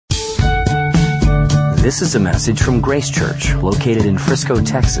This is a message from Grace Church, located in Frisco,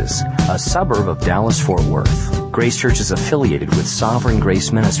 Texas, a suburb of Dallas-Fort Worth. Grace Church is affiliated with Sovereign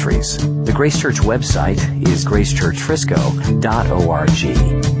Grace Ministries. The Grace Church website is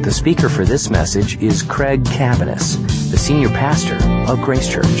gracechurchfrisco.org. The speaker for this message is Craig Cabanis, the senior pastor of Grace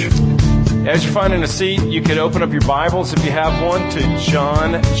Church. As you're finding a seat, you could open up your Bibles, if you have one, to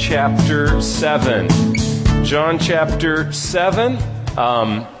John chapter 7. John chapter 7.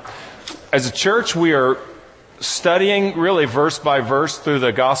 As a church, we are studying really verse by verse through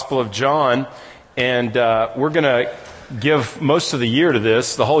the Gospel of John, and we're going to give most of the year to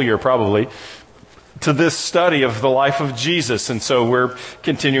this, the whole year probably, to this study of the life of Jesus. And so we're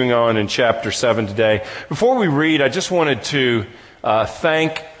continuing on in chapter 7 today. Before we read, I just wanted to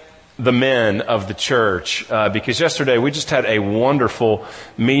thank the men of the church, because yesterday we just had a wonderful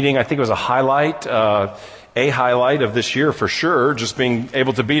meeting. I think it was a highlight of this year for sure, just being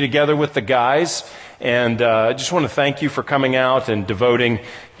able to be together with the guys. And I just want to thank you for coming out and devoting,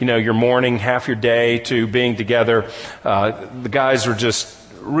 your morning, half your day to being together. The guys were just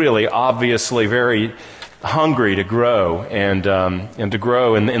really obviously very hungry to grow and to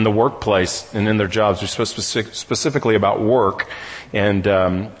grow in the workplace and in their jobs. We're specifically about work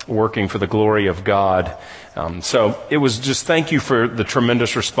and working for the glory of God. So it was just thank you for the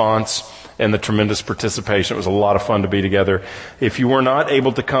tremendous response and the tremendous participation. It was a lot of fun to be together. If you were not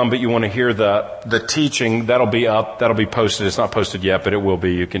able to come, but you want to hear the teaching, that'll be up, that'll be posted. It's not posted yet, but it will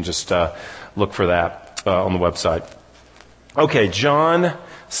be. You can just look for that on the website. Okay, John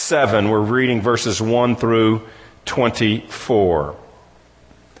 7, we're reading verses 1 through 24.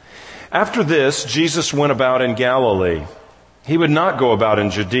 After this, Jesus went about in Galilee. He would not go about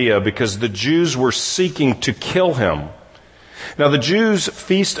in Judea because the Jews were seeking to kill him. Now the Jews'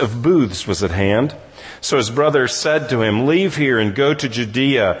 feast of booths was at hand. So his brothers said to him, "Leave here and go to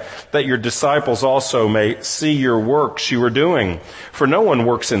Judea, that your disciples also may see your works you are doing. For no one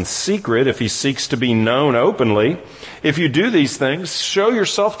works in secret if he seeks to be known openly. If you do these things, show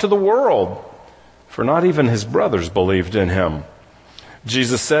yourself to the world." For not even his brothers believed in him.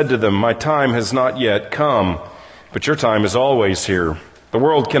 Jesus said to them, "My time has not yet come, but your time is always here. The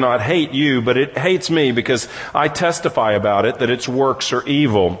world cannot hate you, but it hates me because I testify about it that its works are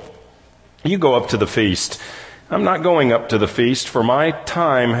evil. You go up to the feast. I'm not going up to the feast, for my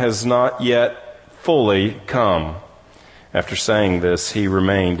time has not yet fully come." After saying this, he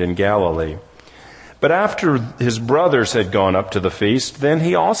remained in Galilee. But after his brothers had gone up to the feast, then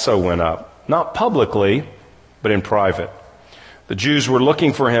he also went up, not publicly, but in private. The Jews were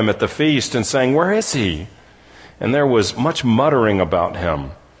looking for him at the feast and saying, "Where is he?" And there was much muttering about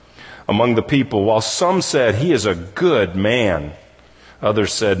him among the people, while some said, "He is a good man."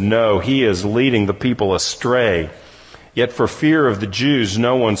 Others said, "No, he is leading the people astray." Yet for fear of the Jews,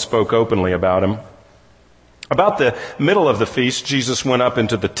 no one spoke openly about him. About the middle of the feast, Jesus went up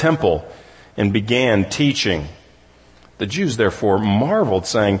into the temple and began teaching. The Jews therefore marveled,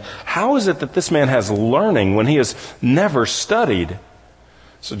 saying, "How is it that this man has learning when he has never studied?"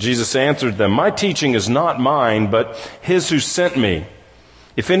 So Jesus answered them, "My teaching is not mine, but his who sent me.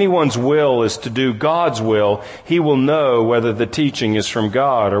 If anyone's will is to do God's will, he will know whether the teaching is from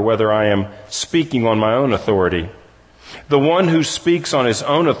God or whether I am speaking on my own authority. The one who speaks on his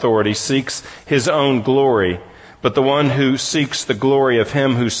own authority seeks his own glory, but the one who seeks the glory of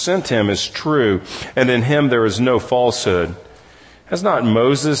him who sent him is true, and in him there is no falsehood. Has not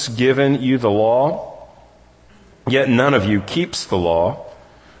Moses given you the law? Yet none of you keeps the law.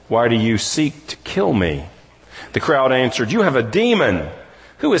 Why do you seek to kill me?" The crowd answered, "You have a demon.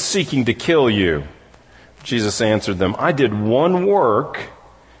 Who is seeking to kill you?" Jesus answered them, "I did one work,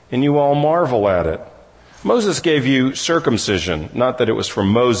 and you all marvel at it. Moses gave you circumcision, not that it was from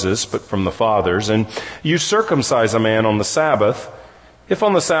Moses, but from the fathers, and you circumcise a man on the Sabbath. If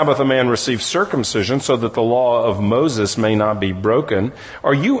on the Sabbath a man receives circumcision so that the law of Moses may not be broken,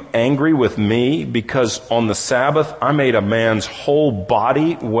 are you angry with me because on the Sabbath I made a man's whole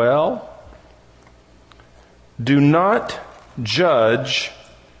body well? Do not judge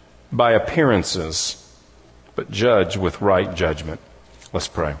by appearances, but judge with right judgment." Let's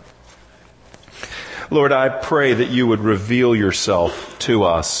pray. Lord, I pray that you would reveal yourself to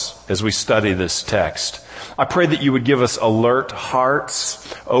us as we study this text. I pray that you would give us alert hearts,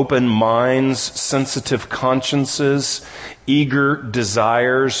 open minds, sensitive consciences, eager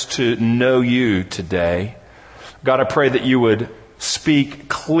desires to know you today. God, I pray that you would speak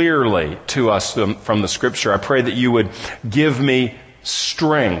clearly to us from the Scripture. I pray that you would give me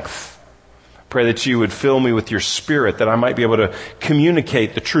strength. I pray that you would fill me with your Spirit, that I might be able to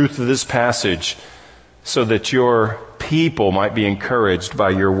communicate the truth of this passage so that your people might be encouraged by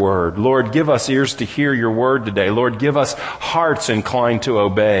your word. Lord, give us ears to hear your word today. Lord, give us hearts inclined to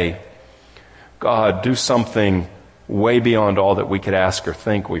obey. God, do something way beyond all that we could ask or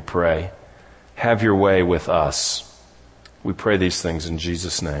think, we pray. Have your way with us. We pray these things in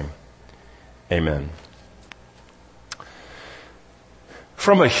Jesus' name. Amen.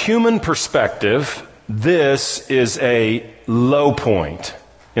 From a human perspective, this is a low point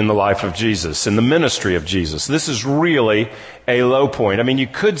in the life of Jesus, in the ministry of Jesus. This is really a low point. I mean, you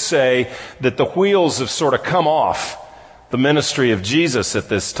could say that the wheels have sort of come off the ministry of Jesus at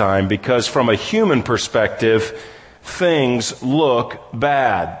this time, because from a human perspective, things look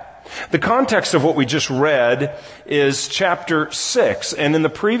bad. The context of what we just read is chapter 6. And in the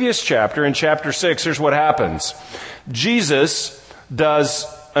previous chapter, in chapter 6, here's what happens. Jesus does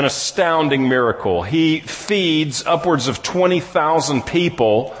an astounding miracle. He feeds upwards of 20,000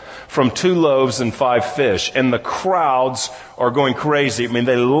 people from 2 loaves and 5 fish. And the crowds are going crazy. I mean,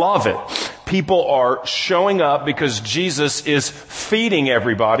 they love it. People are showing up because Jesus is feeding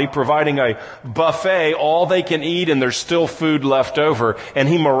everybody, providing a buffet, all they can eat, and there's still food left over. And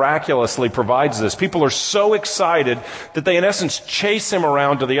he miraculously provides this. People are so excited that they, in essence, chase him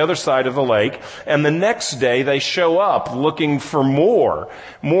around to the other side of the lake. And the next day, they show up looking for more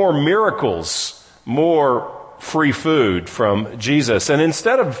miracles, more free food from Jesus. And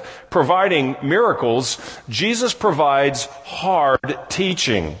instead of providing miracles, Jesus provides hard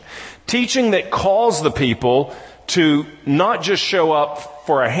teaching. Teaching that calls the people to not just show up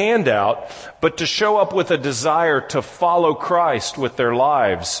for a handout, but to show up with a desire to follow Christ with their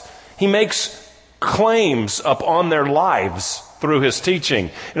lives. He makes claims upon their lives through his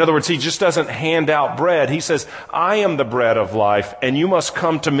teaching. In other words, he just doesn't hand out bread. He says, I am the bread of life, and you must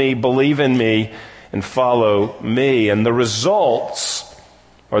come to me, believe in me, and follow me. And the results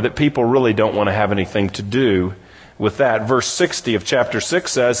are that people really don't want to have anything to do with that. Verse 60 of chapter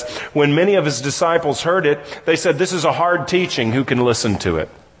 6 says, when many of his disciples heard it, they said, this is a hard teaching. Who can listen to it?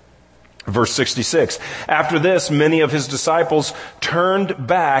 Verse 66, after this, many of his disciples turned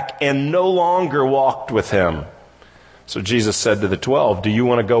back and no longer walked with him. So Jesus said to the 12, do you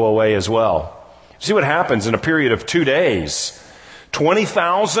want to go away as well? See what happens in a period of 2 days.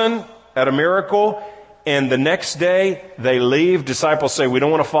 20,000 at a miracle, and the next day they leave. Disciples say, we don't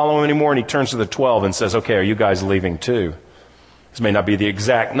want to follow him anymore. And he turns to the 12 and says, okay, are you guys leaving too? This may not be the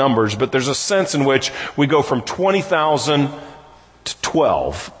exact numbers, but there's a sense in which we go from 20,000 to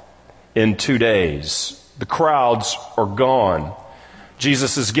 12 in 2 days. The crowds are gone.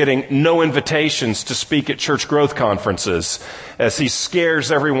 Jesus is getting no invitations to speak at church growth conferences as he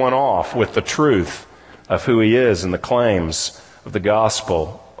scares everyone off with the truth of who he is and the claims of the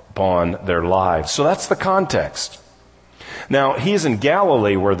gospel upon their lives. So that's the context. Now, he's in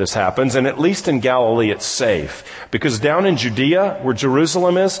Galilee where this happens, and at least in Galilee it's safe. Because down in Judea, where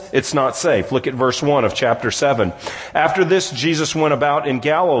Jerusalem is, it's not safe. Look at verse 1 of chapter 7. After this, Jesus went about in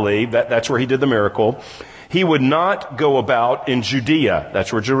Galilee, that's where he did the miracle. He would not go about in Judea,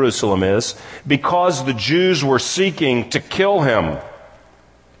 that's where Jerusalem is, because the Jews were seeking to kill him.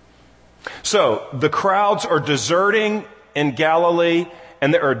 So, the crowds are deserting in Galilee,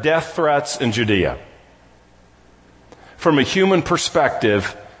 and there are death threats in Judea. From a human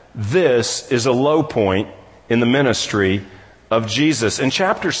perspective, this is a low point in the ministry of Jesus. And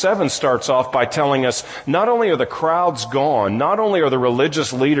chapter 7 starts off by telling us not only are the crowds gone, not only are the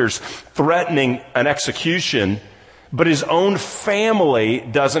religious leaders threatening an execution, but his own family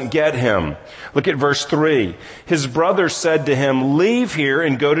doesn't get him. Look at verse 3. His brothers said to him, leave here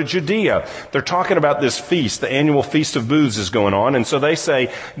and go to Judea. They're talking about this feast. The annual Feast of Booths is going on. And so they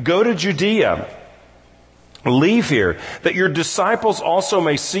say, go to Judea. Leave here, that your disciples also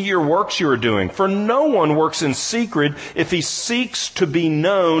may see your works you are doing. For no one works in secret if he seeks to be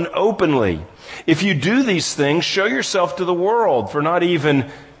known openly. If you do these things, show yourself to the world, for not even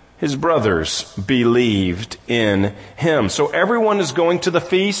his brothers believed in him. So everyone is going to the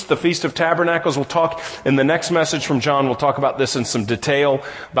Feast of Tabernacles. We'll talk in the next message from John. We'll talk about this in some detail,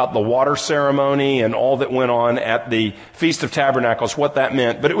 about the water ceremony and all that went on at the Feast of Tabernacles, what that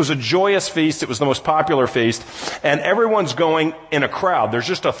meant. But it was a joyous feast. It was the most popular feast. And everyone's going in a crowd. There's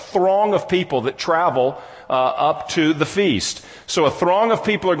just a throng of people that travel up to the feast. So a throng of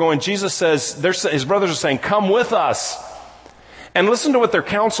people are going. Jesus says, his brothers are saying, come with us. And listen to what their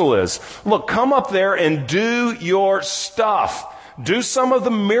counsel is. Look, come up there and do your stuff. Do some of the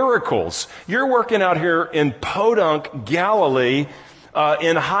miracles. You're working out here in Podunk, Galilee,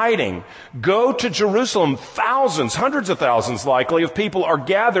 in hiding. Go to Jerusalem. Thousands, hundreds of thousands likely of people are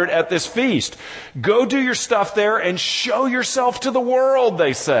gathered at this feast. Go do your stuff there and show yourself to the world,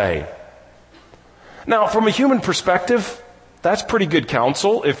 they say. Now, from a human perspective, that's pretty good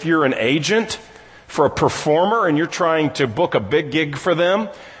counsel. If you're an agent for a performer and you're trying to book a big gig for them,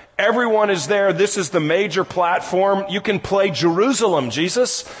 everyone is there. This is the major platform. You can play Jerusalem,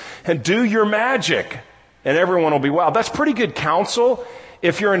 Jesus, and do your magic. And everyone will be, wow, that's pretty good counsel.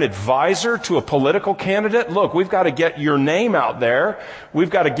 If you're an advisor to a political candidate, look, we've got to get your name out there.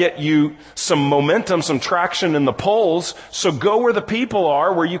 We've got to get you some momentum, some traction in the polls. So go where the people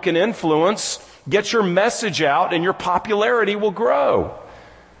are, where you can influence, get your message out, and your popularity will grow.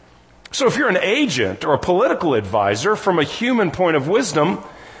 So if you're an agent or a political advisor, from a human point of wisdom,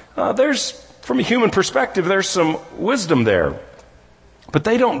 from a human perspective, there's some wisdom there. But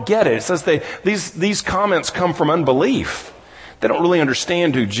they don't get it. It says these comments come from unbelief. They don't really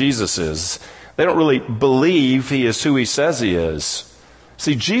understand who Jesus is. They don't really believe he is who he says he is.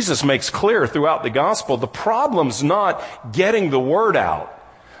 See, Jesus makes clear throughout the gospel, the problem's not getting the word out.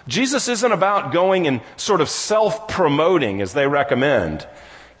 Jesus isn't about going and sort of self-promoting as they recommend.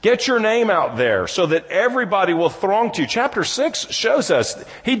 Get your name out there so that everybody will throng to you. Chapter 6 shows us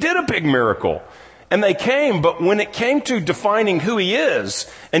he did a big miracle. And they came, but when it came to defining who he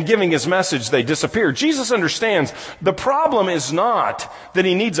is and giving his message, they disappeared. Jesus understands the problem is not that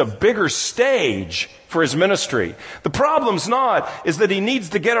he needs a bigger stage for his ministry. The problem's not is that he needs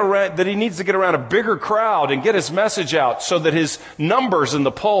to get around a bigger crowd and get his message out so that his numbers in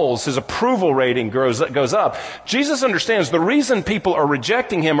the polls, his approval rating goes up. Jesus understands the reason people are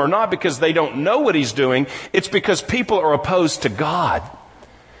rejecting him are not because they don't know what he's doing. It's because people are opposed to God.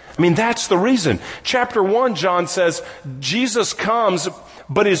 I mean, that's the reason. Chapter 1, John says, Jesus comes,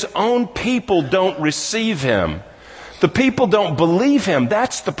 but his own people don't receive him. The people don't believe him.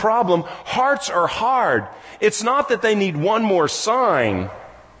 That's the problem. Hearts are hard. It's not that they need one more sign.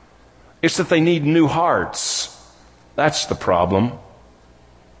 It's that they need new hearts. That's the problem.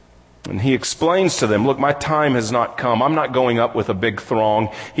 And he explains to them, look, my time has not come. I'm not going up with a big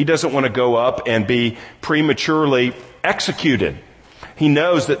throng. He doesn't want to go up and be prematurely executed. He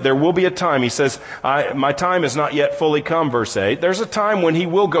knows that there will be a time. He says, my time has not yet fully come, verse 8. There's a time when he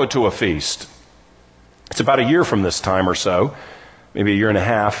will go to a feast. It's about a year from this time or so, maybe a year and a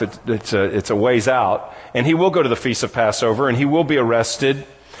half. It's a ways out. And he will go to the Feast of Passover, and he will be arrested,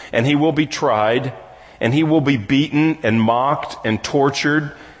 and he will be tried, and he will be beaten and mocked and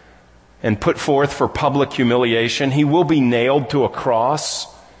tortured and put forth for public humiliation. He will be nailed to a cross.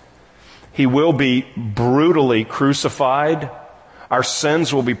 He will be brutally crucified. Our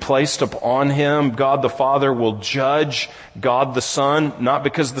sins will be placed upon him. God the Father will judge God the Son, not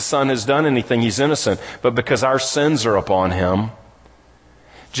because the Son has done anything, he's innocent, but because our sins are upon him.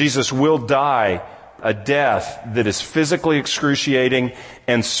 Jesus will die a death that is physically excruciating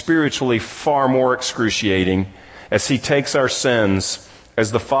and spiritually far more excruciating as he takes our sins,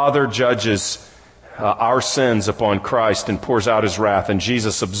 as the Father judges our sins upon Christ and pours out his wrath, and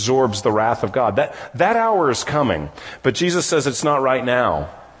Jesus absorbs the wrath of God. That hour is coming, but Jesus says it's not right now.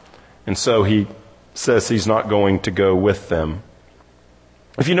 And so he says he's not going to go with them.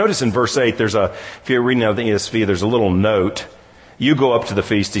 If you notice in verse 8, if you're reading out the ESV, there's a little note. You go up to the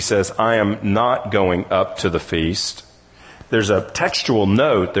feast, he says, I am not going up to the feast. There's a textual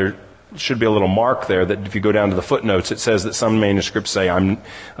note there. Should be a little mark there that if you go down to the footnotes, it says that some manuscripts say,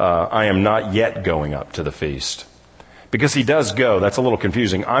 I am not yet going up to the feast. Because he does go. That's a little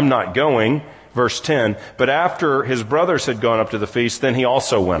confusing. I'm not going, verse 10, but after his brothers had gone up to the feast, then he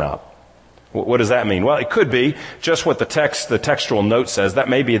also went up. What does that mean? Well, it could be just what the textual note says. That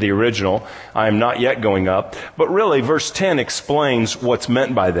may be the original. I am not yet going up. But really, verse 10 explains what's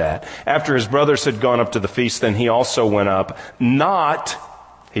meant by that. After his brothers had gone up to the feast, then he also went up.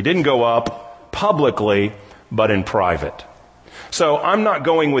 He didn't go up publicly, but in private. So I'm not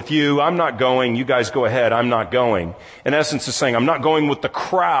going with you. I'm not going. You guys go ahead. I'm not going. In essence, it's saying I'm not going with the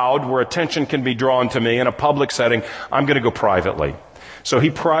crowd where attention can be drawn to me in a public setting. I'm going to go privately. So he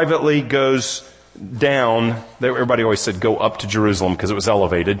privately goes down. Everybody always said go up to Jerusalem because it was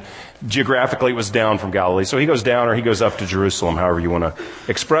elevated. Geographically, it was down from Galilee. So he goes down or he goes up to Jerusalem, however you want to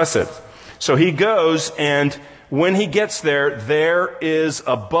express it. So he goes, and when he gets there, there is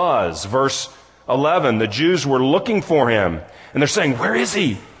a buzz. Verse 11, the Jews were looking for him. And they're saying, where is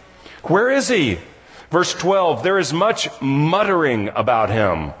he? Where is he? Verse 12, there is much muttering about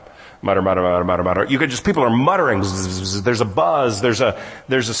him. Mutter, mutter, mutter, mutter, mutter. People are muttering. There's a buzz. There's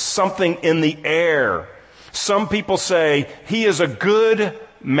a something in the air. Some people say, he is a good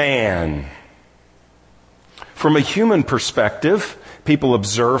man. From a human perspective, people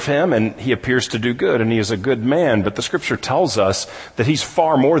observe him and he appears to do good and he is a good man. But the scripture tells us that he's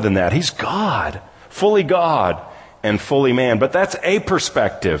far more than that. He's God and fully man. But that's a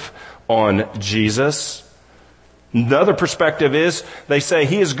perspective on Jesus. Another perspective is they say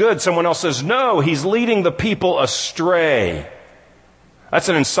he is good. Someone else says, no, he's leading the people astray. That's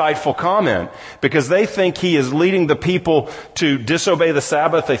an insightful comment because they think he is leading the people to disobey the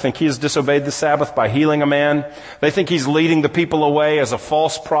Sabbath. They think he has disobeyed the Sabbath by healing a man. They think he's leading the people away as a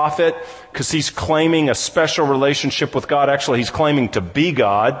false prophet because he's claiming a special relationship with God. Actually, he's claiming to be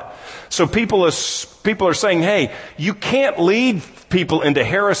God. So people are saying, hey, you can't lead people into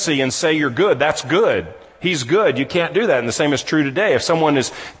heresy and say you're good. That's good. He's good. You can't do that. And the same is true today. If someone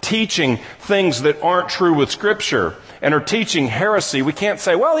is teaching things that aren't true with Scripture and are teaching heresy, we can't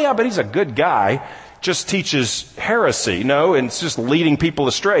say, well, yeah, but he's a good guy. Just teaches heresy. No, and it's just leading people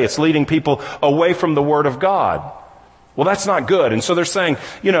astray. It's leading people away from the Word of God. Well, that's not good. And so they're saying,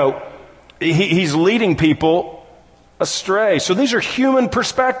 he's leading people astray. So these are human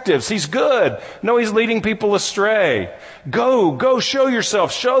perspectives. He's good. No, he's leading people astray. Go, show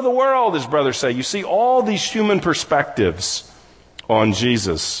yourself. Show the world, his brothers say. You see all these human perspectives on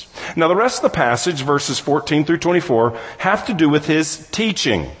Jesus. Now the rest of the passage, verses 14 through 24, have to do with his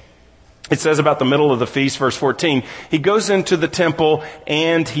teaching. It says about the middle of the feast, verse 14, he goes into the temple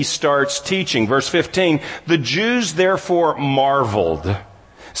and he starts teaching. Verse 15, the Jews therefore marveled,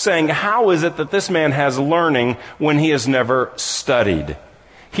 saying, how is it that this man has learning when he has never studied?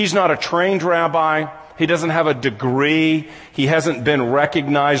 He's not a trained rabbi. He doesn't have a degree. He hasn't been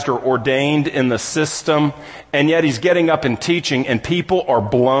recognized or ordained in the system. And yet he's getting up and teaching and people are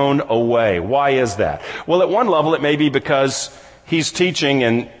blown away. Why is that? Well, at one level it may be because he's teaching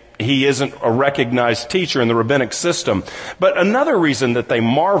and he isn't a recognized teacher in the rabbinic system. But another reason that they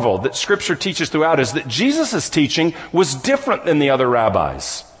marvel, that Scripture teaches throughout, is that Jesus' teaching was different than the other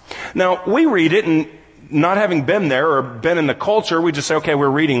rabbis. Now, we read it, and not having been there or been in the culture, we just say, okay, we're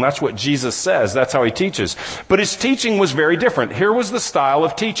reading. That's what Jesus says. That's how he teaches. But his teaching was very different. Here was the style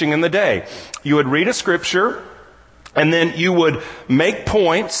of teaching in the day. You would read a Scripture, and then you would make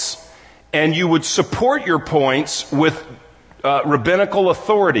points, and you would support your points with rabbinical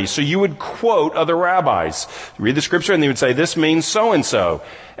authority. So you would quote other rabbis. You read the Scripture and they would say, this means so-and-so,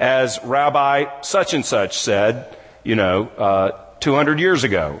 as Rabbi such-and-such said, 200 years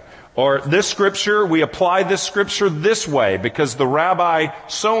ago. Or this Scripture, we apply this Scripture this way because the Rabbi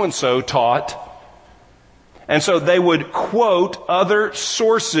so-and-so taught. And so they would quote other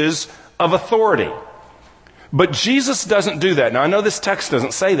sources of authority. But Jesus doesn't do that. Now, I know this text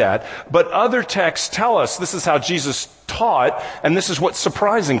doesn't say that, but other texts tell us this is how Jesus taught, and this is what's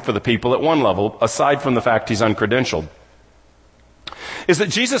surprising for the people at one level, aside from the fact he's uncredentialed, is that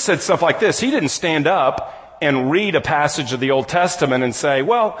Jesus said stuff like this. He didn't stand up and read a passage of the Old Testament and say,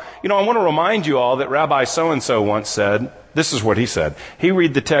 well, I want to remind you all that Rabbi so-and-so once said, this is what he said. He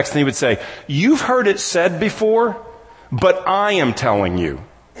read the text and he would say, you've heard it said before, but I am telling you.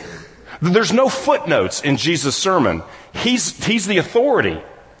 There's no footnotes in Jesus' sermon. He's the authority.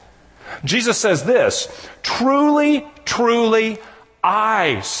 Jesus says this, truly, truly,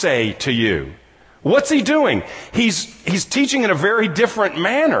 I say to you. What's he doing? He's teaching in a very different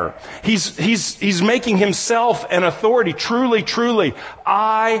manner. He's making himself an authority. Truly, truly,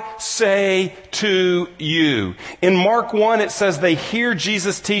 I say to you. In Mark 1, it says they hear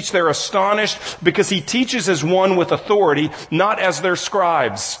Jesus teach. They're astonished because he teaches as one with authority, not as their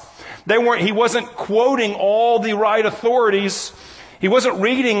scribes. He wasn't quoting all the right authorities. He wasn't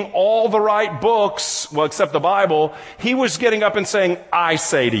reading all the right books, well, except the Bible. He was getting up and saying, I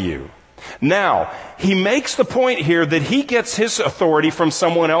say to you. Now, he makes the point here that he gets his authority from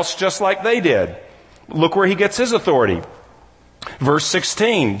someone else just like they did. Look where he gets his authority. Verse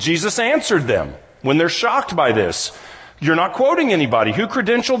 16, Jesus answered them when they're shocked by this. You're not quoting anybody. Who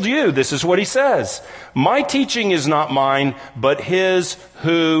credentialed you? This is what he says. My teaching is not mine, but his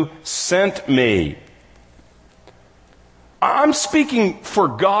who sent me. I'm speaking for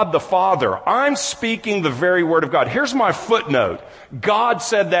God the Father. I'm speaking the very word of God. Here's my footnote. God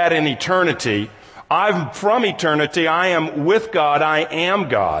said that in eternity. I'm from eternity. I am with God. I am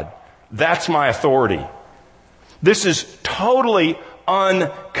God. That's my authority. This is totally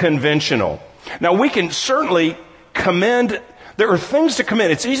unconventional. Now, we can certainly commend. There are things to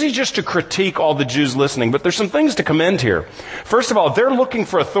commend. It's easy just to critique all the Jews listening, but there's some things to commend here. First of all, they're looking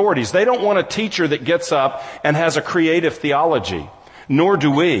for authorities. They don't want a teacher that gets up and has a creative theology, nor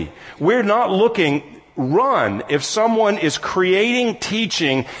do we. We're not looking, run if someone is creating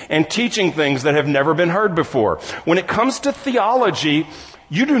teaching and teaching things that have never been heard before. When it comes to theology,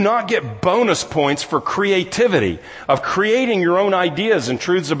 you do not get bonus points for creativity of creating your own ideas and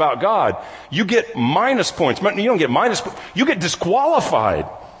truths about God. You get minus points. You don't get minus points. You get disqualified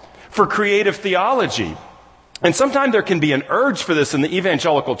for creative theology. And sometimes there can be an urge for this in the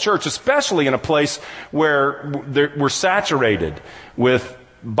evangelical church, especially in a place where we're saturated with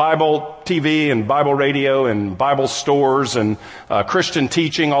Bible TV and Bible radio and Bible stores and Christian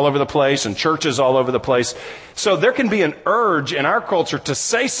teaching all over the place and churches all over the place. So there can be an urge in our culture to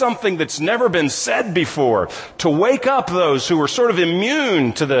say something that's never been said before, to wake up those who are sort of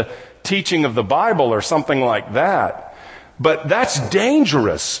immune to the teaching of the Bible or something like that. But that's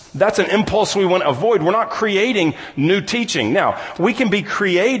dangerous. That's an impulse we want to avoid. We're not creating new teaching. Now, we can be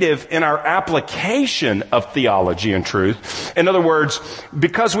creative in our application of theology and truth. In other words,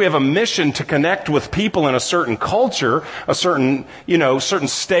 because we have a mission to connect with people in a certain culture, a certain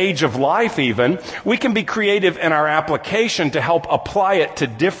stage of life even, we can be creative in our application to help apply it to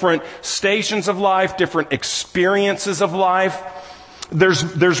different stations of life, different experiences of life.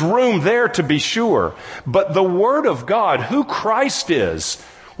 There's room there to be sure. But the Word of God, who Christ is,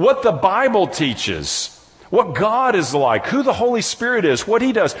 what the Bible teaches, what God is like, who the Holy Spirit is, what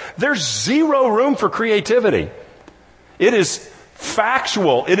He does, there's zero room for creativity. It is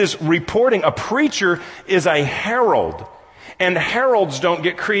factual. It is reporting. A preacher is a herald, and heralds don't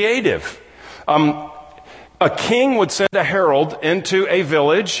get creative. A king would send a herald into a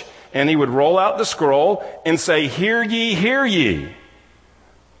village, and he would roll out the scroll and say, "Hear ye, hear ye."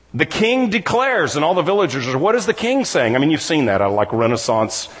 The king declares, and all the villagers are, what is the king saying? I mean, you've seen that out of like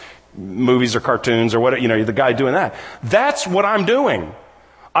Renaissance movies or cartoons or what, the guy doing that. That's what I'm doing.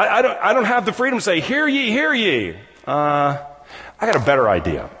 I don't have the freedom to say, "Hear ye, hear ye." I got a better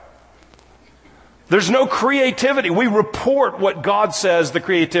idea. There's no creativity. We report what God says. The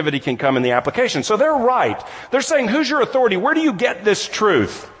creativity can come in the application. So they're right. They're saying, who's your authority? Where do you get this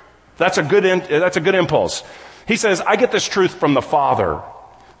truth? That's a good impulse. He says, I get this truth from the Father,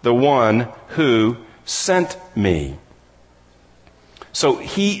 the one who sent me. So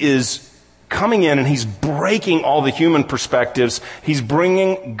he is coming in and he's breaking all the human perspectives. He's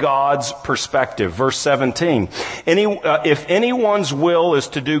bringing God's perspective. Verse 17. If anyone's will is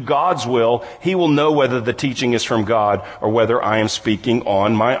to do God's will, he will know whether the teaching is from God or whether I am speaking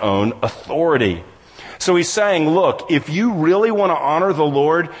on my own authority. So he's saying, look, if you really want to honor the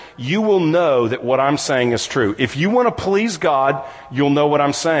Lord, you will know that what I'm saying is true. If you want to please God, you'll know what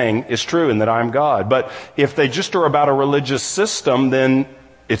I'm saying is true and that I'm God. But if they just are about a religious system, then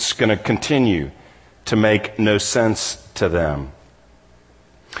it's going to continue to make no sense to them.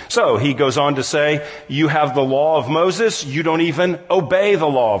 So he goes on to say, you have the law of Moses, you don't even obey the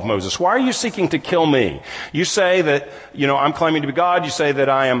law of Moses. Why are you seeking to kill me? You say that, I'm claiming to be God. You say that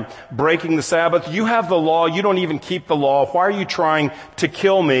I am breaking the Sabbath. You have the law, you don't even keep the law. Why are you trying to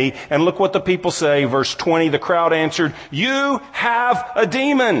kill me? And look what the people say. Verse 20, the crowd answered, you have a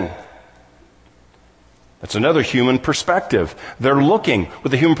demon. That's another human perspective. They're looking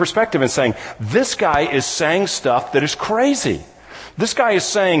with a human perspective and saying, this guy is saying stuff that is crazy. This guy is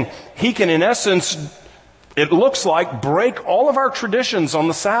saying he can, in essence, it looks like, break all of our traditions on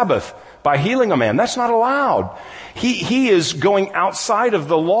the Sabbath by healing a man. That's not allowed. He is going outside of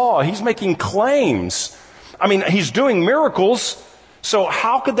the law. He's making claims. I mean, he's doing miracles. So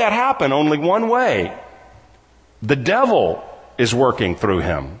how could that happen? Only one way. The devil is working through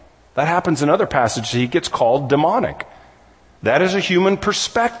him. That happens in other passages. He gets called demonic. That is a human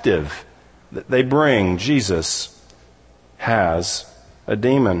perspective that they bring. Jesus has a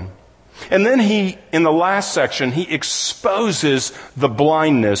demon. And then in the last section, he exposes the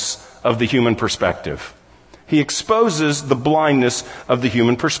blindness of the human perspective. He exposes the blindness of the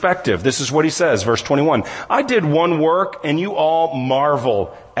human perspective. This is what he says, verse 21. I did one work and you all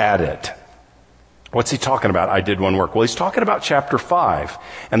marvel at it. What's he talking about? I did one work. Well, he's talking about chapter 5.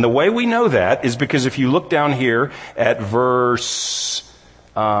 And the way we know that is because if you look down here at verse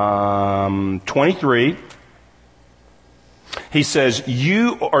 23, he says,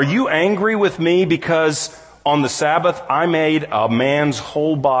 are you angry with me because on the Sabbath I made a man's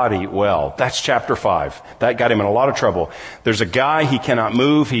whole body well? That's chapter 5. That got him in a lot of trouble. There's a guy, he cannot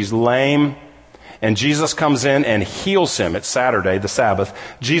move, he's lame. And Jesus comes in and heals him. It's Saturday, the Sabbath.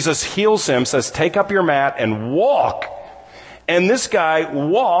 Jesus heals him, says, take up your mat and walk. And this guy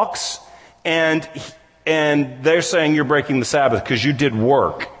walks, and they're saying you're breaking the Sabbath because you did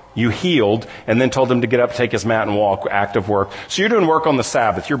work. You healed, and then told him to get up, take his mat, and walk, active work. So you're doing work on the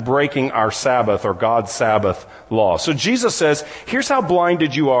Sabbath. You're breaking our Sabbath or God's Sabbath law. So Jesus says, here's how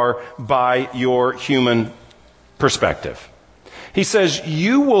blinded you are by your human perspective. He says,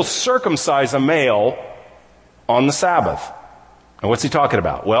 you will circumcise a male on the Sabbath. And what's he talking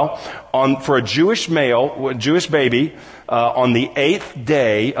about? Well, for a Jewish male, a Jewish baby, on the 8th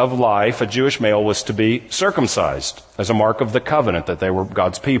day of life, a Jewish male was to be circumcised as a mark of the covenant that they were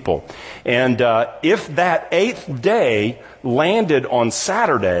God's people. And if that 8th day landed on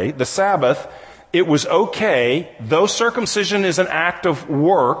Saturday, the Sabbath, it was okay, though circumcision is an act of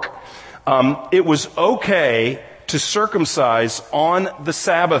work, it was okay to circumcise on the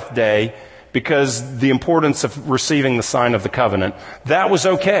Sabbath day because the importance of receiving the sign of the covenant. That was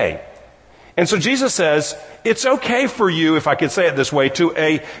okay. And so Jesus says, it's okay for you, if I could say it this way, to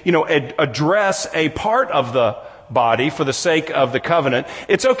address a part of the body for the sake of the covenant.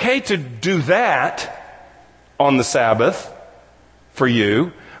 It's okay to do that on the Sabbath for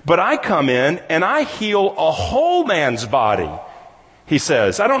you, but I come in and I heal a whole man's body. He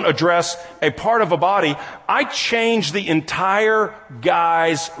says, I don't address a part of a body. I change the entire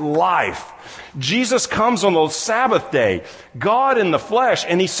guy's life. Jesus comes on the Sabbath day, God in the flesh,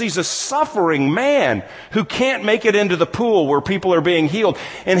 and he sees a suffering man who can't make it into the pool where people are being healed.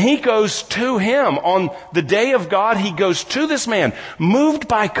 And he goes to him on the day of God. He goes to this man, moved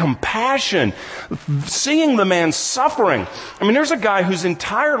by compassion, seeing the man suffering. I mean, there's a guy whose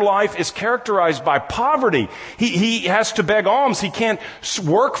entire life is characterized by poverty. He has to beg alms. He can't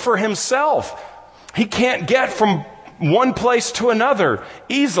work for himself. He can't get from one place to another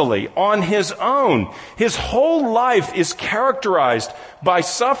easily on his own. His whole life is characterized by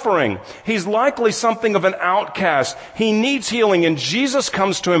suffering. He's likely something of an outcast. He needs healing, and Jesus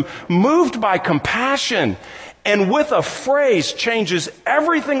comes to him moved by compassion, and with a phrase changes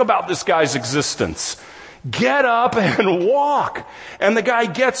everything about this guy's existence. Get up and walk. And the guy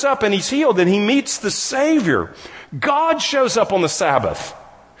gets up and he's healed, and he meets the Savior. God shows up on the Sabbath.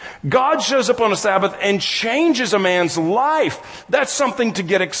 God shows up on a Sabbath and changes a man's life. That's something to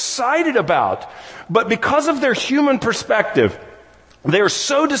get excited about. But because of their human perspective, they're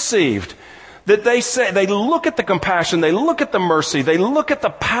so deceived that they look at the compassion, they look at the mercy, they look at the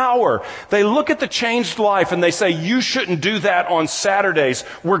power, they look at the changed life, and they say, you shouldn't do that on Saturdays.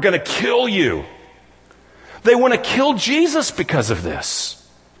 We're going to kill you. They want to kill Jesus because of this.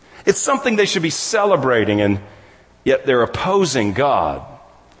 It's something they should be celebrating, and yet they're opposing God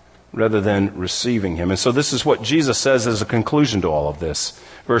rather than receiving him. And so this is what Jesus says as a conclusion to all of this.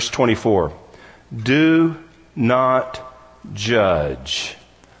 Verse 24, do not judge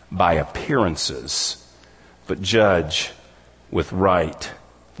by appearances, but judge with right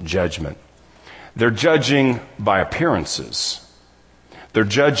judgment. They're judging by appearances. They're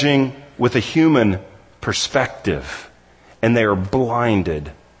judging with a human perspective, and they are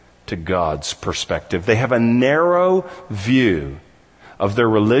blinded to God's perspective. They have a narrow view of their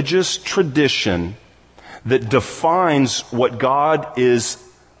religious tradition that defines what God is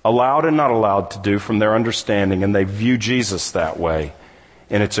allowed and not allowed to do from their understanding, and they view Jesus that way.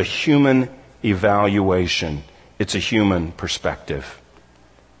 And it's a human evaluation. It's a human perspective.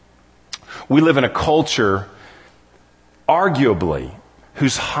 We live in a culture, arguably,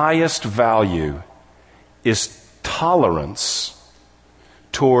 whose highest value is tolerance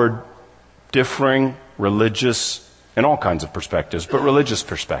toward differing religious and all kinds of perspectives, but religious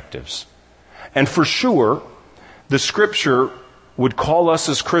perspectives. And for sure, the Scripture would call us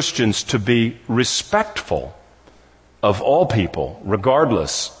as Christians to be respectful of all people,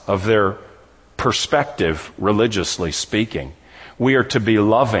 regardless of their perspective, religiously speaking. We are to be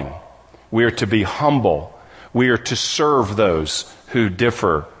loving. We are to be humble. We are to serve those who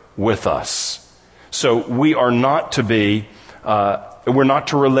differ with us. So we are not to be we're not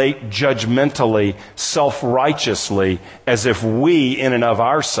to relate judgmentally, self-righteously, as if we, in and of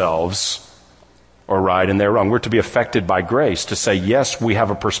ourselves, are right and they're wrong. We're to be affected by grace, to say, yes, we have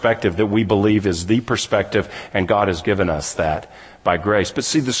a perspective that we believe is the perspective, and God has given us that by grace. But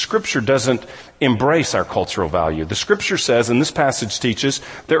see, the Scripture doesn't embrace our cultural value. The Scripture says, and this passage teaches,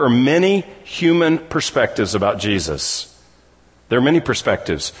 there are many human perspectives about Jesus. There are many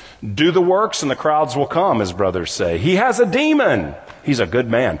perspectives. Do the works and the crowds will come, as brothers say. He has a demon. He's a good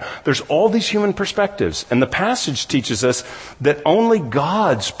man. There's all these human perspectives. And the passage teaches us that only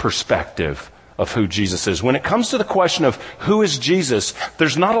God's perspective of who Jesus is. When it comes to the question of who is Jesus,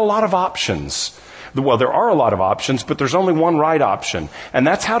 there's not a lot of options. Well, there are a lot of options, but there's only one right option. And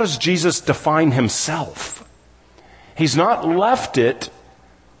that's, how does Jesus define himself? He's not left it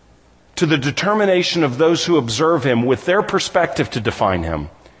to the determination of those who observe him with their perspective to define him.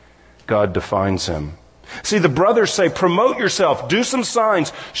 God defines him. See, the brothers say, promote yourself, do some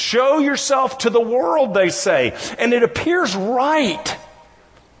signs, show yourself to the world, they say. And it appears right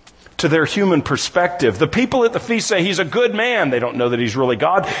to their human perspective. The people at the feast say, he's a good man. They don't know that he's really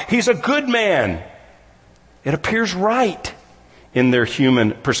God. He's a good man. It appears right in their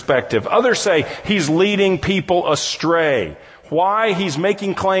human perspective. Others say he's leading people astray. Why? He's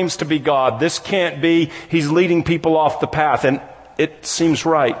making claims to be God. This can't be. He's leading people off the path. And it seems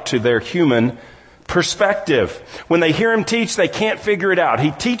right to their human perspective. When they hear him teach, they can't figure it out.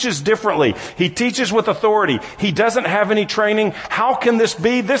 He teaches differently. He teaches with authority. He doesn't have any training. How can this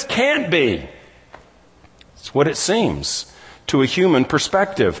be? This can't be. It's what it seems to a human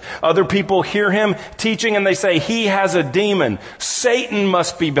perspective. Other people hear him teaching and they say, he has a demon. Satan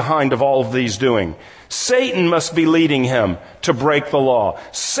must be behind of all of these doing. Satan must be leading him to break the law.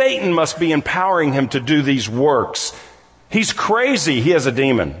 Satan must be empowering him to do these works. He's crazy. He has a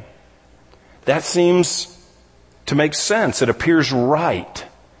demon. That seems to make sense. It appears right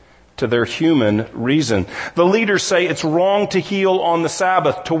to their human reason. The leaders say it's wrong to heal on the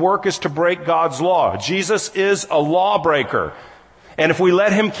Sabbath. To work is to break God's law. Jesus is a lawbreaker. And if we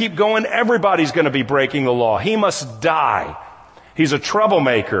let him keep going, everybody's going to be breaking the law. He must die. He's a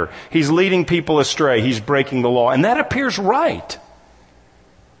troublemaker. He's leading people astray. He's breaking the law. And that appears right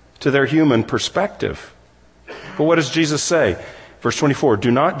to their human perspective. But what does Jesus say? Verse 24,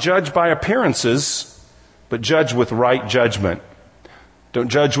 do not judge by appearances, but judge with right judgment. Don't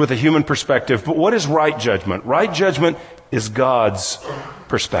judge with a human perspective. But what is right judgment? Right judgment is God's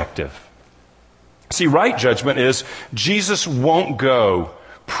perspective. See, right judgment is Jesus won't go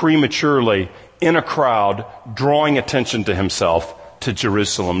prematurely in a crowd drawing attention to himself to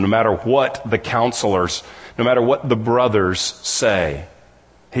Jerusalem, no matter what the counselors, no matter what the brothers say.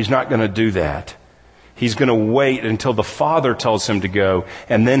 He's not going to do that. He's going to wait until the Father tells him to go,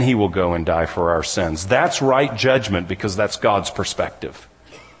 and then he will go and die for our sins. That's right judgment because that's God's perspective.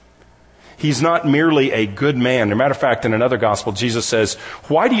 He's not merely a good man. As a matter of fact, in another gospel, Jesus says,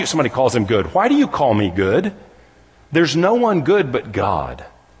 somebody calls him good. Why do you call me good? There's no one good but God.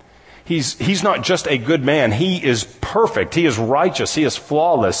 He's not just a good man. He is perfect. He is righteous. He is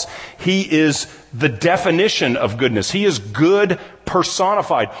flawless. He is the definition of goodness. He is good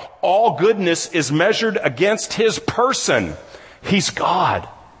personified. All goodness is measured against his person. He's God.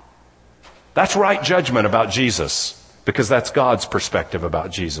 That's right judgment about Jesus, because that's God's perspective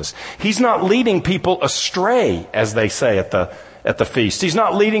about Jesus. He's not leading people astray, as they say at the feast. He's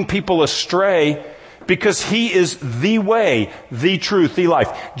not leading people astray because he is the way, the truth, the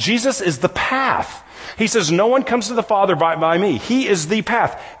life. Jesus is the path. He says, no one comes to the Father by me. He is the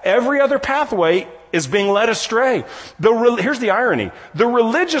path. Every other pathway is being led astray. Here's the irony. The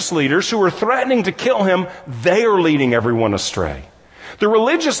religious leaders who are threatening to kill him, they are leading everyone astray. The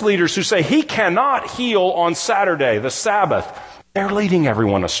religious leaders who say he cannot heal on Saturday, the Sabbath, they're leading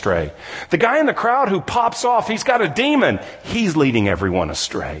everyone astray. The guy in the crowd who pops off, he's got a demon, he's leading everyone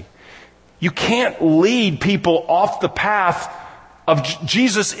astray. You can't lead people off the path of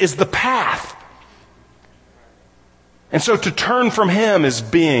Jesus is the path. And so to turn from him is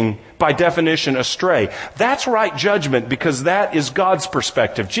being, by definition, astray. That's right judgment because that is God's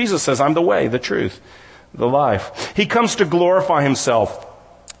perspective. Jesus says, I'm the way, the truth, the life. He comes to glorify himself.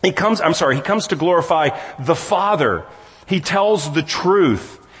 He comes to glorify the Father. He tells the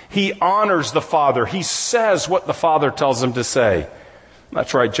truth. He honors the Father. He says what the Father tells him to say.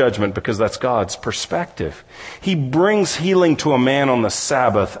 That's right judgment because that's God's perspective. He brings healing to a man on the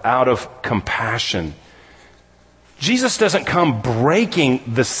Sabbath out of compassion. Jesus doesn't come breaking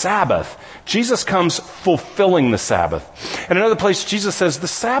the Sabbath. Jesus comes fulfilling the Sabbath. In another place, Jesus says the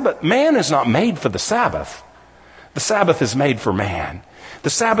Sabbath, man is not made for the Sabbath. The Sabbath is made for man. The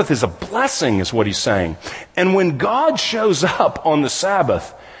Sabbath is a blessing, is what he's saying. And when God shows up on the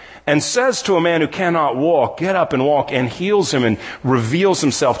Sabbath and says to a man who cannot walk, get up and walk, and heals him and reveals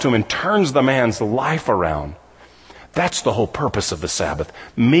himself to him and turns the man's life around, that's the whole purpose of the Sabbath.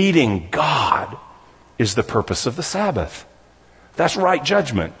 Meeting God is the purpose of the Sabbath. That's right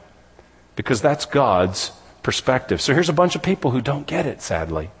judgment because that's God's perspective. So here's a bunch of people who don't get it,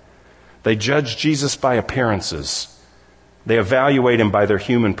 sadly. They judge Jesus by appearances. They evaluate him by their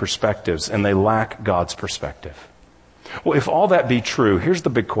human perspectives, and they lack God's perspective. Well, if all that be true, here's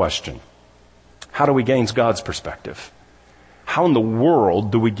the big question. How do we gain God's perspective? How in the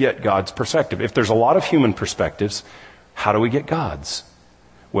world do we get God's perspective? If there's a lot of human perspectives, how do we get God's?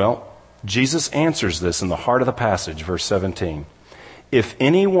 Well, Jesus answers this in the heart of the passage, verse 17. If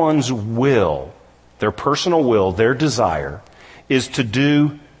anyone's will, their personal will, their desire, is to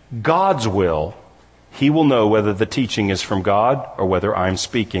do God's will, he will know whether the teaching is from God or whether I'm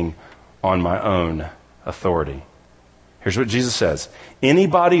speaking on my own authority. Here's what Jesus says.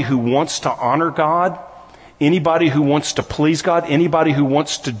 Anybody who wants to honor God, anybody who wants to please God, anybody who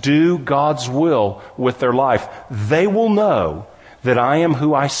wants to do God's will with their life, they will know that I am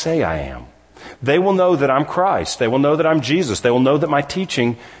who I say I am. They will know that I'm Christ. They will know that I'm Jesus. They will know that my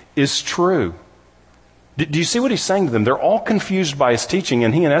teaching is true. Do you see what he's saying to them? They're all confused by his teaching,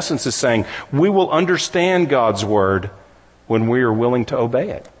 and he in essence is saying, we will understand God's word when we are willing to obey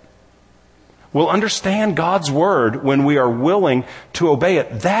it. We'll understand God's word when we are willing to obey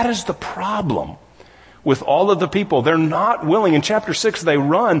it. That is the problem with all of the people. They're not willing. In chapter 6, they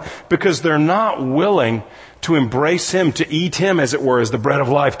run because they're not willing to embrace him, to eat him, as it were, as the bread of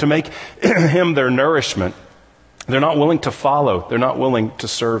life, to make him their nourishment. They're not willing to follow. They're not willing to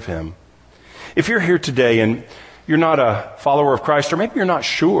serve him. If you're here today and you're not a follower of Christ, or maybe you're not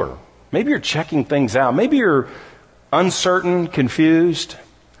sure, maybe you're checking things out, maybe you're uncertain, confused,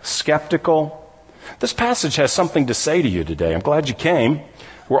 skeptical, this passage has something to say to you today. I'm glad you came.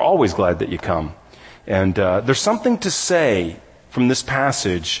 We're always glad that you come. And there's something to say from this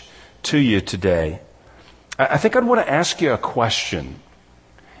passage to you today. I think I'd want to ask you a question.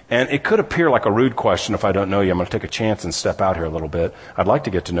 And it could appear like a rude question if I don't know you. I'm going to take a chance and step out here a little bit. I'd like to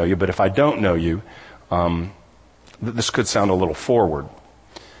get to know you, but if I don't know you, this could sound a little forward.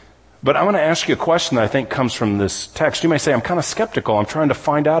 But I want to ask you a question that I think comes from this text. You may say, I'm kind of skeptical. I'm trying to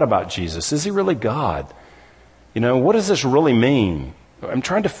find out about Jesus. Is he really God? You know, what does this really mean? I'm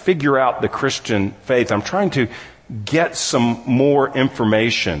trying to figure out the Christian faith. I'm trying to get some more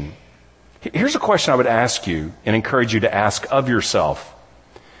information. Here's a question I would ask you and encourage you to ask of yourself.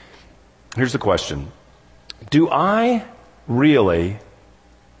 Here's the question. Do I really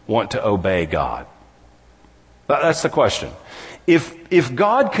want to obey God? That's the question. If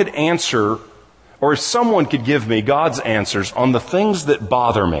God could answer, or if someone could give me God's answers on the things that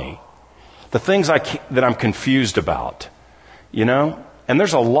bother me, the things that I'm confused about, you know, and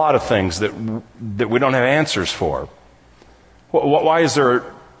there's a lot of things that we don't have answers for. Why is there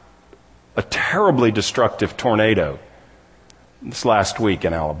a terribly destructive tornado this last week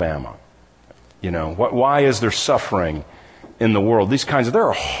in Alabama? You know, why is there suffering in the world? There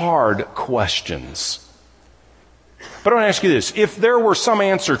are hard questions. But I want to ask you this. If there were some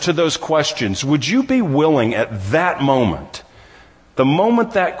answer to those questions, would you be willing at that moment, the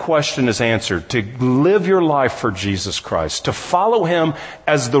moment that question is answered, to live your life for Jesus Christ, to follow him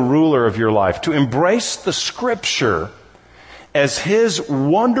as the ruler of your life, to embrace the Scripture as his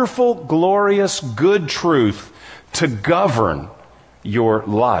wonderful, glorious, good truth to govern your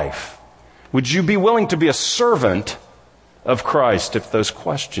life? Would you be willing to be a servant of Christ if those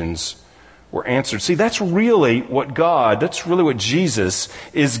questions were answered? See, that's really what Jesus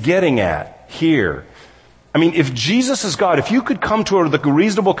is getting at here. I mean, if Jesus is God, if you could come to the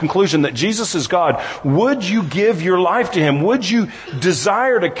reasonable conclusion that Jesus is God, would you give your life to him? Would you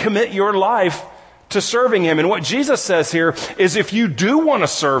desire to commit your life to serving him? And what Jesus says here is, if you do want to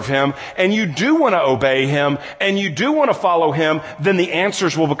serve him, and you do want to obey him, and you do want to follow him, then the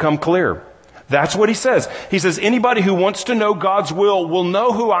answers will become clear. That's what he says. He says, anybody who wants to know God's will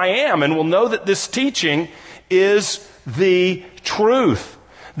know who I am, and will know that this teaching is the truth.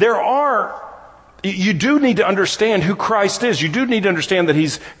 You do need to understand who Christ is. You do need to understand that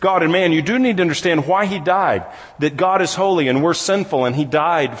he's God and man. You do need to understand why he died, that God is holy and we're sinful, and he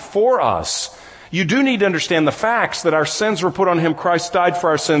died for us. You do need to understand the facts that our sins were put on him. Christ died for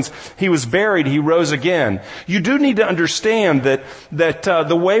our sins. He was buried. He rose again. You do need to understand that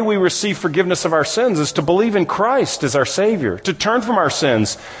the way we receive forgiveness of our sins is to believe in Christ as our Savior, to turn from our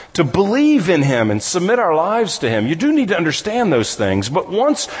sins, to believe in him and submit our lives to him. You do need to understand those things. But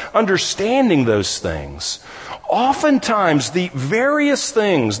once understanding those things, oftentimes the various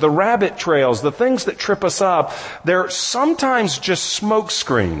things, the rabbit trails, the things that trip us up, they're sometimes just smoke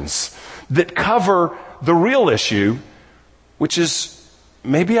screens that cover the real issue, which is,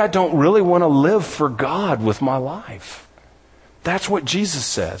 maybe I don't really want to live for God with my life. That's what Jesus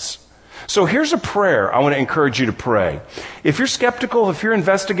says. So here's a prayer I want to encourage you to pray. If you're skeptical, if you're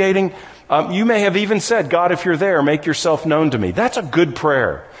investigating, you may have even said, God, if you're there, make yourself known to me. That's a good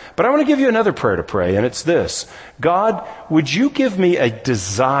prayer. But I want to give you another prayer to pray, and it's this. God, would you give me a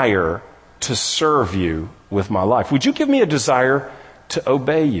desire to serve you with my life? Would you give me a desire to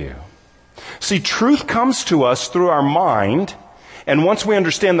obey you? See, truth comes to us through our mind, and once we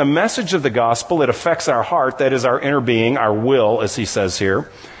understand the message of the gospel, it affects our heart, that is our inner being, our will, as he says here.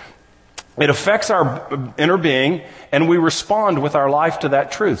 It affects our inner being, and we respond with our life to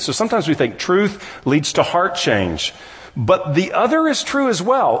that truth. So sometimes we think truth leads to heart change. But the other is true as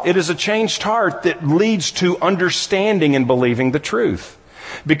well. It is a changed heart that leads to understanding and believing the truth.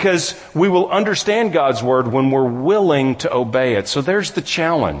 Because we will understand God's word when we're willing to obey it. So there's the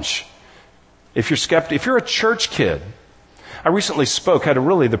challenge. If you're a church kid, I recently had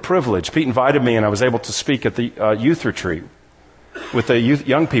the privilege. Pete invited me and I was able to speak at the youth retreat. with the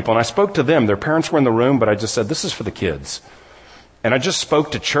young people, and I spoke to them. Their parents were in the room, but I just said, this is for the kids. And I just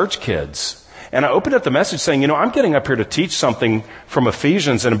spoke to church kids. And I opened up the message saying, I'm getting up here to teach something from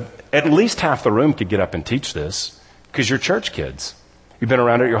Ephesians, and at least half the room could get up and teach this because you're church kids. You've been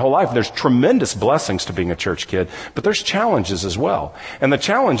around it your whole life. There's tremendous blessings to being a church kid, but there's challenges as well. And the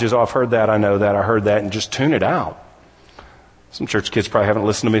challenge is, I've heard that, I know that, I heard that, and just tune it out. Some church kids probably haven't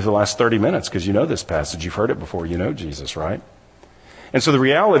listened to me for the last 30 minutes because you know this passage. You've heard it before. You know Jesus, right? And so the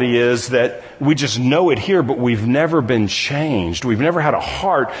reality is that we just know it here, but we've never been changed. We've never had a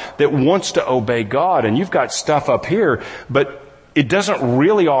heart that wants to obey God. And you've got stuff up here, but it doesn't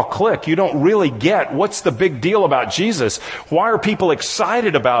really all click. You don't really get what's the big deal about Jesus. Why are people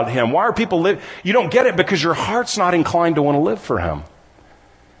excited about Him? Why are people You don't get it because your heart's not inclined to want to live for Him.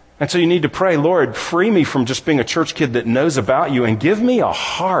 And so you need to pray, Lord, free me from just being a church kid that knows about You and give me a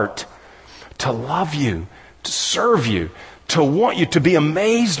heart to love You, to serve You, to want You, to be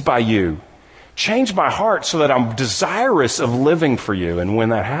amazed by You. Change my heart so that I'm desirous of living for You. And when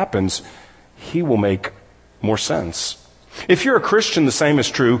that happens, He will make more sense. If you're a Christian, the same is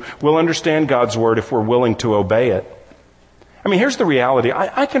true. We'll understand God's Word if we're willing to obey it. I mean, here's the reality.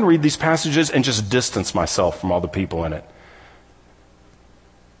 I can read these passages and just distance myself from all the people in it.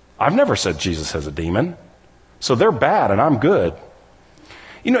 I've never said Jesus has a demon. So they're bad and I'm good.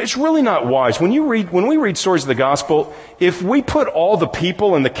 It's really not wise. When we read stories of the gospel, if we put all the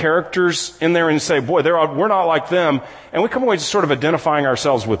people and the characters in there and say, boy, we're not like them, and we come away just sort of identifying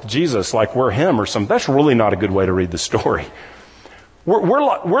ourselves with Jesus like we're Him or something, that's really not a good way to read the story.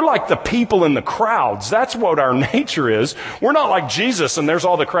 We're like the people in the crowds. That's what our nature is. We're not like Jesus and there's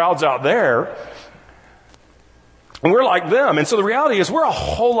all the crowds out there. And we're like them. And so the reality is we're a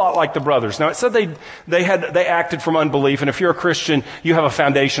whole lot like the brothers. Now it said they acted from unbelief. And if you're a Christian, you have a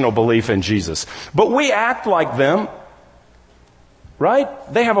foundational belief in Jesus. But we act like them. Right?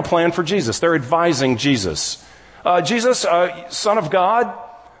 They have a plan for Jesus. They're advising Jesus. Jesus, Son of God,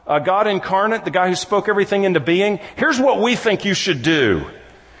 God incarnate, the guy who spoke everything into being. Here's what we think you should do.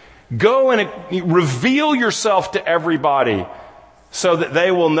 Go and reveal yourself to everybody, so that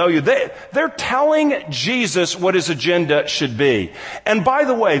they will know You. They're telling Jesus what His agenda should be. And by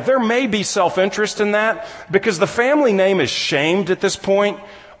the way, there may be self-interest in that because the family name is shamed at this point.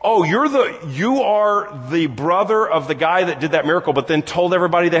 Oh, you are the brother of the guy that did that miracle, but then told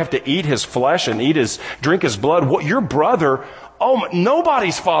everybody they have to eat his flesh and drink his blood. What, your brother? Oh,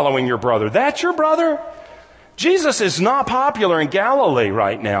 nobody's following your brother. That's your brother? Jesus is not popular in Galilee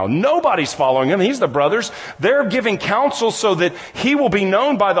right now. Nobody's following Him. He's the brothers. They're giving counsel so that He will be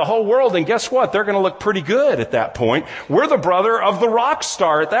known by the whole world. And guess what? They're going to look pretty good at that point. We're the brother of the rock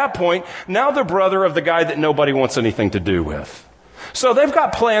star at that point. Now the brother of the guy that nobody wants anything to do with. So they've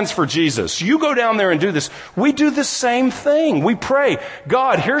got plans for Jesus. You go down there and do this. We do the same thing. We pray,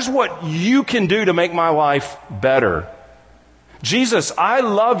 God, here's what You can do to make my life better. Jesus, I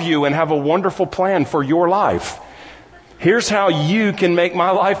love You and have a wonderful plan for Your life. Here's how You can make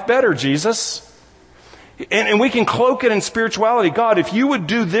my life better, Jesus. And we can cloak it in spirituality. God, if You would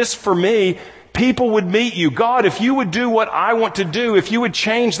do this for me, people would meet You. God, if You would do what I want to do, if You would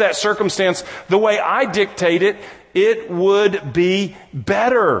change that circumstance the way I dictate it, it would be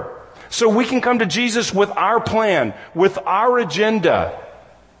better. So we can come to Jesus with our plan, with our agenda,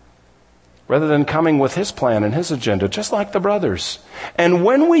 rather than coming with His plan and His agenda, just like the brothers. And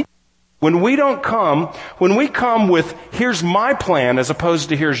when we come with, here's my plan as opposed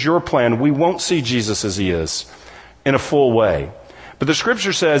to here's your plan, we won't see Jesus as He is in a full way. But the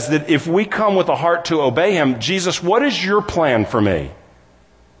Scripture says that if we come with a heart to obey Him, Jesus, what is Your plan for me?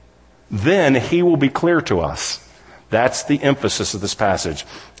 Then He will be clear to us. That's the emphasis of this passage.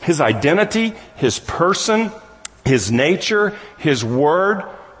 His identity, His person, His nature, His word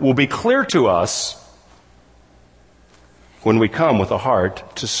will be clear to us when we come with a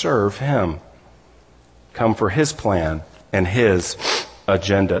heart to serve Him. Come for His plan and His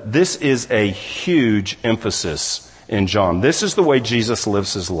agenda. This is a huge emphasis in John. This is the way Jesus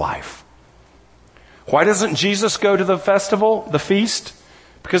lives His life. Why doesn't Jesus go to the festival, the feast?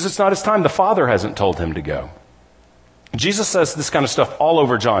 Because it's not His time. The Father hasn't told Him to go. Jesus says this kind of stuff all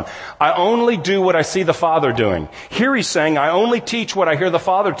over John. I only do what I see the Father doing. Here He's saying, I only teach what I hear the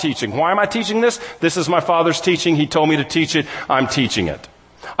Father teaching. Why am I teaching this? This is my Father's teaching. He told me to teach it. I'm teaching it.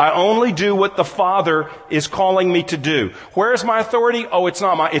 I only do what the Father is calling me to do. Where is my authority? Oh,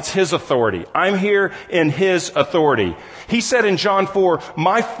 it's His authority. I'm here in His authority. He said in John 4,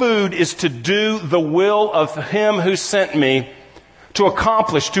 my food is to do the will of Him who sent me, to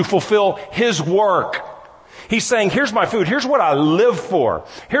accomplish, to fulfill His work. He's saying, here's my food. Here's what I live for.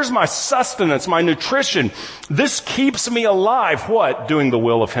 Here's my sustenance, my nutrition. This keeps me alive. What? Doing the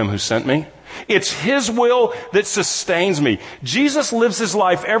will of him who sent me. It's his will that sustains me. Jesus lives his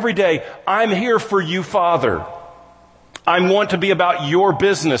life every day. I'm here for you, Father. I want to be about your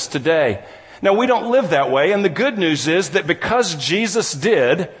business today. Now, we don't live that way, and the good news is that because Jesus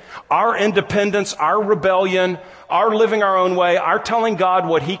did, our independence, our rebellion, our living our own way, our telling God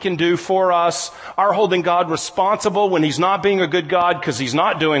what he can do for us, our holding God responsible when he's not being a good God because he's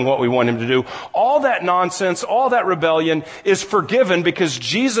not doing what we want him to do, all that nonsense, all that rebellion is forgiven because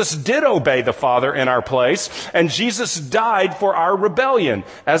Jesus did obey the Father in our place, and Jesus died for our rebellion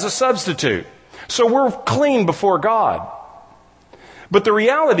as a substitute. So we're clean before God. But the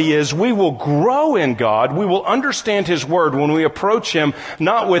reality is we will grow in God. We will understand his word when we approach him,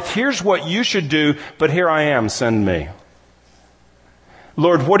 not with, here's what you should do, but here I am, send me.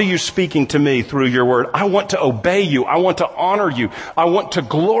 Lord, what are you speaking to me through your word? I want to obey you. I want to honor you. I want to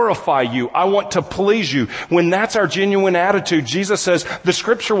glorify you. I want to please you. When that's our genuine attitude, Jesus says the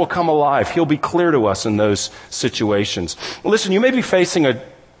scripture will come alive. He'll be clear to us in those situations. Listen, you may be facing a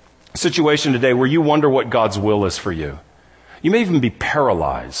situation today where you wonder what God's will is for you. You may even be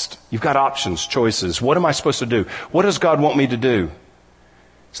paralyzed. You've got options, choices. What am I supposed to do? What does God want me to do?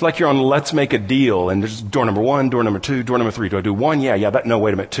 It's like you're on Let's Make a Deal, and there's door number 1, door number 2, door number 3. Do I do 1? Yeah, no,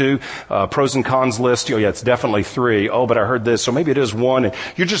 wait a minute. 2, pros and cons list. Oh, yeah, it's definitely 3. Oh, but I heard this, so maybe it is 1. And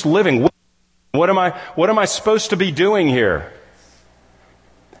you're just living. What am I supposed to be doing here?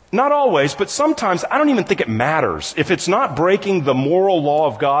 Not always, but sometimes I don't even think it matters. If it's not breaking the moral law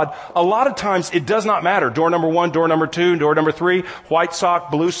of God, a lot of times it does not matter. Door number 1, door number 2, door number 3, white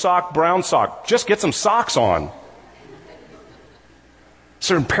sock, blue sock, brown sock. Just get some socks on.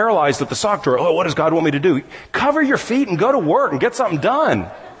 Sort of paralyzed at the sock drawer. Oh, what does God want me to do? Cover your feet and go to work and get something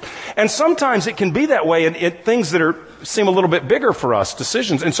done. And sometimes it can be that way in things that seem a little bit bigger for us,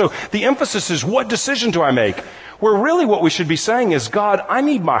 decisions. And so the emphasis is, what decision do I make? Where really what we should be saying is, God, I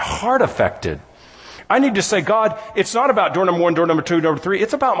need my heart affected. I need to say, God, it's not about door number 1, door number 2, door number 3.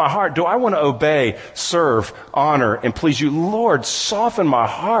 It's about my heart. Do I want to obey, serve, honor, and please you? Lord, soften my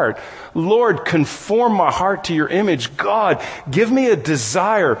heart. Lord, conform my heart to your image. God, give me a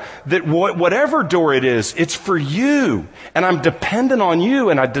desire that whatever door it is, it's for you. And I'm dependent on you,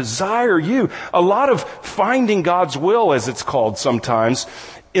 and I desire you. A lot of finding God's will, as it's called sometimes,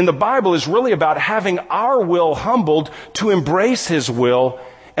 in the Bible is really about having our will humbled to embrace his will,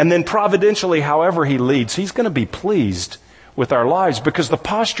 and then providentially, however he leads, he's going to be pleased with our lives, because the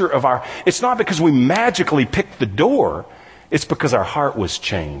posture of it's not because we magically picked the door. It's because our heart was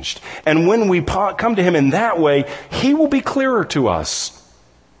changed. And when we come to him in that way, he will be clearer to us,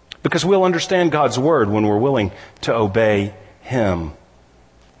 because we'll understand God's word when we're willing to obey him,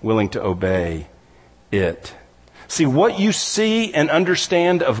 willing to obey it. See, what you see and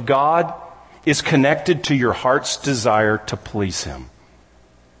understand of God is connected to your heart's desire to please him.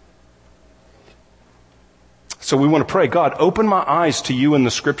 So we want to pray, God, open my eyes to you in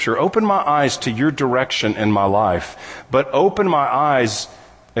the scripture. Open my eyes to your direction in my life. But open my eyes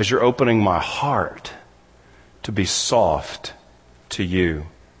as you're opening my heart to be soft to you.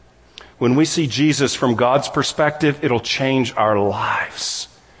 When we see Jesus from God's perspective, it'll change our lives.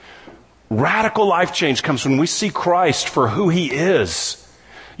 Radical life change comes when we see Christ for who he is.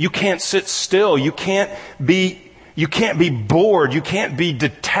 You can't sit still. You can't be bored. You can't be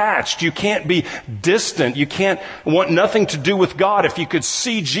detached. You can't be distant. You can't want nothing to do with God. If you could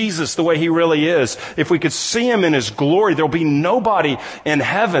see Jesus the way he really is, if we could see him in his glory, there'll be nobody in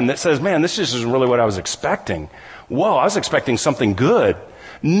heaven that says, man, this just isn't really what I was expecting. Whoa, I was expecting something good.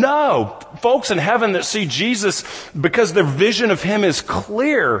 No, folks in heaven that see Jesus, because their vision of him is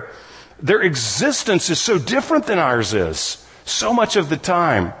clear, their existence is so different than ours is, so much of the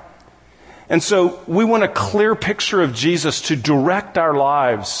time. And so we want a clear picture of Jesus to direct our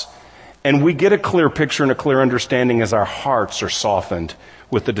lives. And we get a clear picture and a clear understanding as our hearts are softened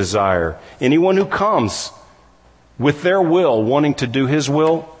with the desire. Anyone who comes with their will, wanting to do his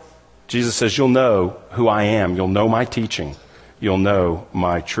will, Jesus says, you'll know who I am. You'll know my teaching. You'll know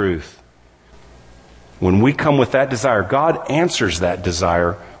my truth. When we come with that desire, God answers that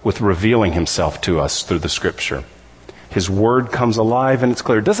desire with revealing himself to us through the scripture. His word comes alive and it's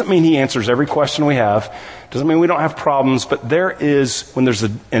clear. It doesn't mean he answers every question we have. It doesn't mean we don't have problems, but when there's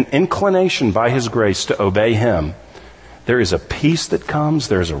an inclination by his grace to obey him, there is a peace that comes,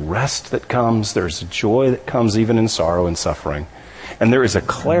 there's a rest that comes, there's a joy that comes even in sorrow and suffering. And there is a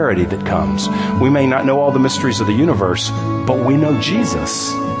clarity that comes. We may not know all the mysteries of the universe, but we know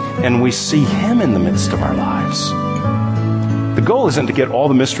Jesus, and we see him in the midst of our lives. The The goal isn't to get all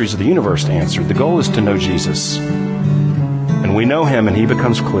the mysteries of the universe answered. The goal is to know Jesus. And we know him and he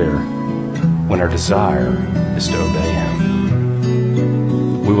becomes clear when our desire is to obey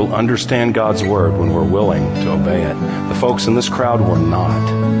him. We will understand God's word when we're willing to obey it. The folks in this crowd were not,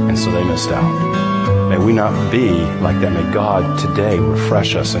 and so they missed out. May we not be like that. May God today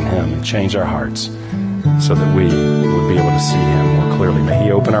refresh us in him and change our hearts so that we would be able to see him more clearly. May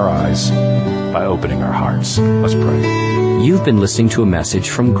he open our eyes by opening our hearts. Let's pray. You've been listening to a message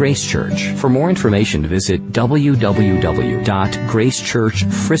from Grace Church. For more information, visit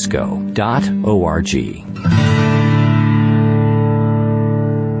www.gracechurchfrisco.org.